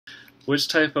Which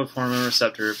type of hormone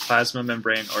receptor, plasma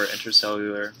membrane or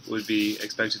intracellular, would be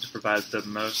expected to provide the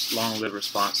most long-lived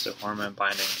response to hormone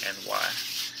binding, and why?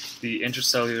 The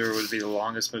intracellular would be the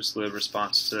longest, most lived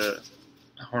response to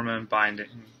hormone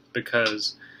binding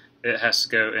because it has to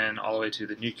go in all the way to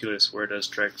the nucleus where it does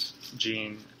direct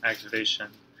gene activation,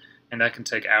 and that can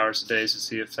take hours to days to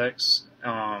see effects.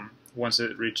 Once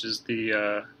it reaches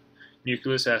the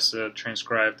nucleus, it has to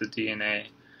transcribe the DNA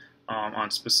on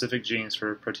specific genes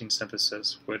for protein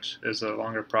synthesis, which is a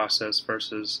longer process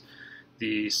versus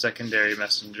the secondary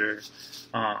messenger,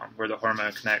 where the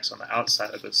hormone connects on the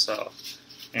outside of the cell,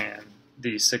 and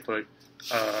the cyclic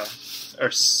AMP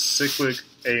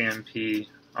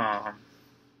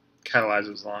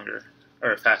catalyzes longer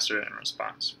or faster in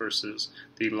response versus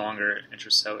the longer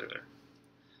intracellular.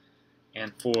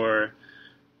 And for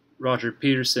Roger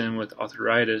Peterson with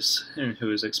arthritis and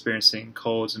who is experiencing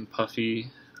colds and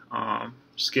puffy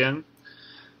skin,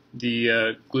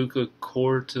 the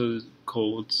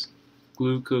glucocorticoids,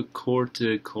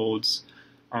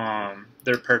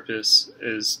 their purpose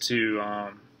is to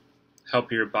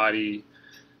help your body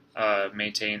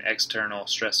maintain external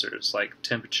stressors like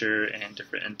temperature and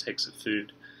different intakes of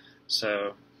food.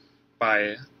 So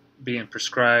by being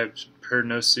prescribed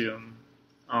pernocium,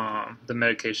 the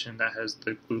medication that has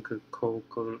the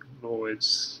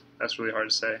glucocorticoids, that's really hard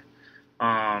to say,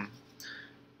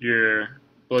 your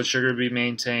blood sugar be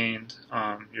maintained,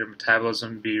 your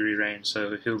metabolism be rearranged,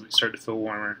 so he'll start to feel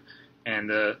warmer, and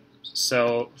the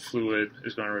cell fluid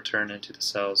is going to return into the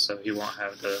cells, so he won't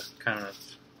have the kind of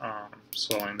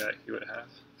swelling that he would have.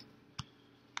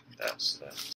 That's